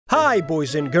Hi,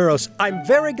 boys and girls. I'm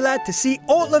very glad to see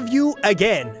all of you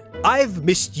again. I've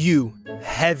missed you.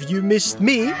 Have you missed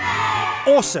me?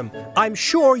 Awesome. I'm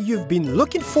sure you've been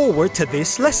looking forward to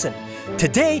this lesson.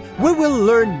 Today, we will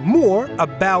learn more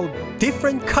about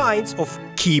different kinds of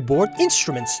keyboard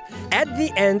instruments. At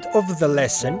the end of the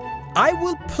lesson, I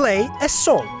will play a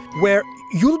song where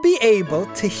you'll be able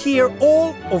to hear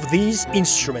all of these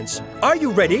instruments. Are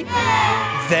you ready?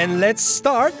 Then let's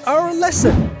start our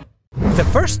lesson. The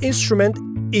first instrument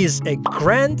is a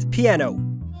grand piano.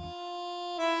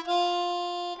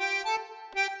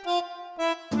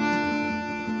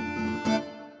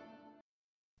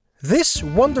 This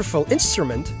wonderful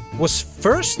instrument was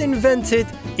first invented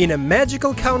in a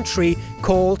magical country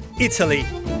called Italy.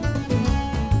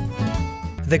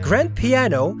 The grand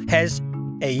piano has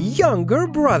a younger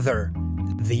brother,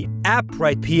 the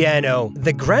upright piano.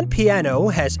 The grand piano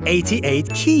has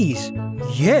 88 keys.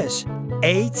 Yes,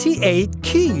 88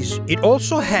 keys. It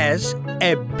also has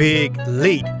a big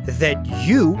lid that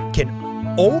you can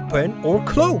open or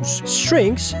close,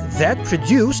 strings that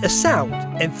produce a sound,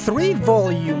 and 3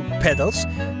 volume pedals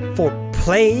for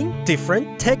playing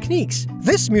different techniques.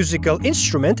 This musical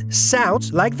instrument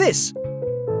sounds like this.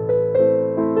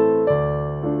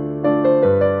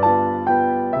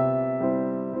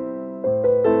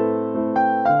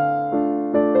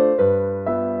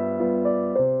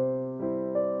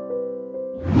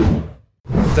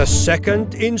 The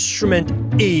second instrument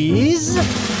is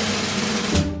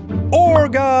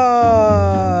organ.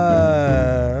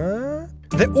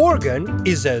 The organ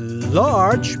is a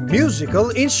large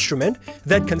musical instrument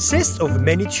that consists of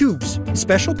many tubes,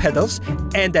 special pedals,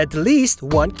 and at least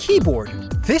 1 keyboard.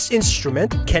 This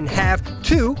instrument can have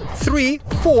 2, 3,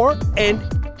 4, and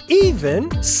even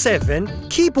 7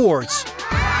 keyboards.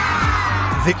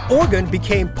 The organ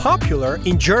became popular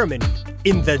in Germany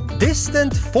in the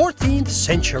distant 14th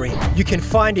century. You can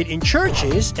find it in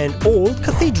churches and old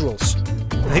cathedrals.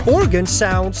 The organ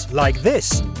sounds like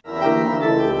this.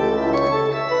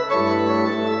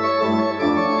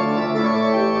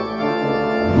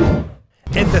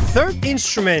 And the third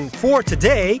instrument for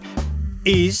today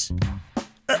is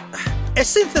a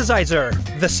synthesizer.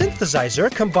 The synthesizer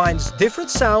combines different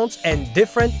sounds and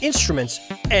different instruments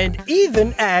and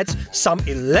even adds some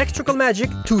electrical magic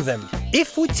to them.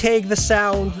 If we take the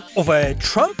sound of a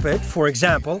trumpet, for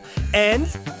example, and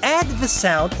add the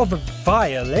sound of a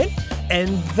violin and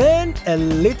then a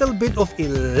little bit of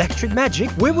electric magic,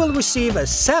 we will receive a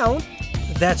sound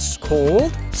that's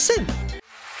called synth.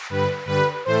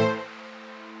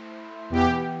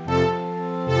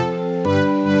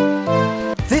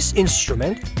 This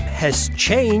instrument has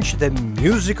changed the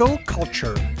musical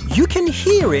culture. You can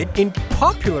hear it in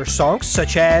popular songs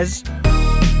such as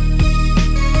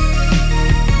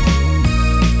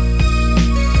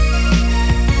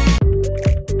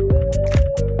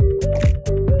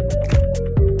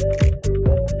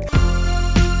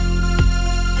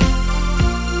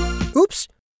Oops,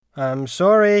 I'm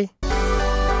sorry.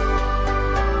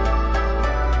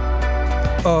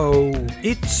 Oh,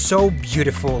 it's so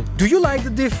beautiful. Do you like the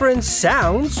different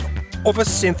sounds of a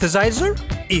synthesizer?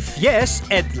 If yes,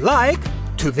 add like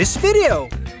to this video.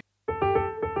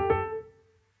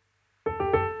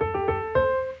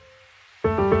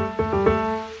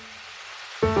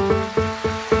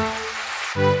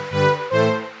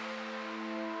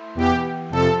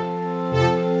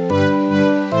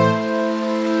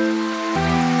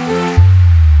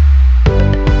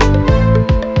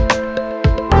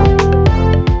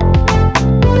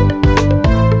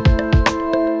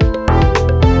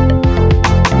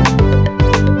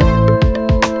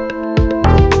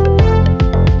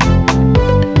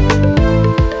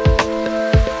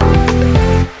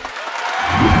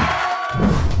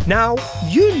 Now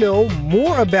you know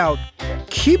more about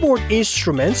keyboard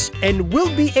instruments and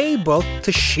will be able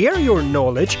to share your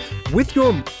knowledge with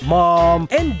your mom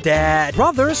and dad,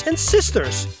 brothers and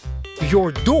sisters,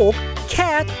 your dog,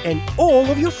 cat, and all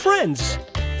of your friends.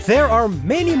 There are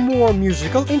many more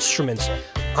musical instruments.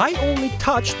 I only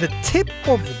touched the tip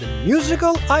of the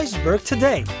musical iceberg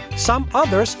today. Some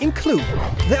others include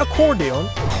the accordion,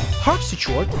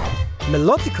 harpsichord,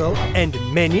 melodical, and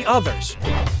many others.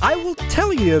 I will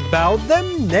tell you about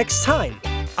them next time.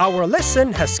 Our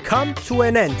lesson has come to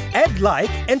an end. Add like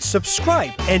and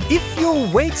subscribe. And if you're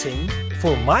waiting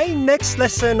for my next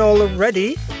lesson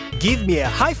already, give me a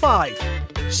high five.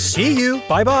 See you.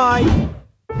 Bye-bye.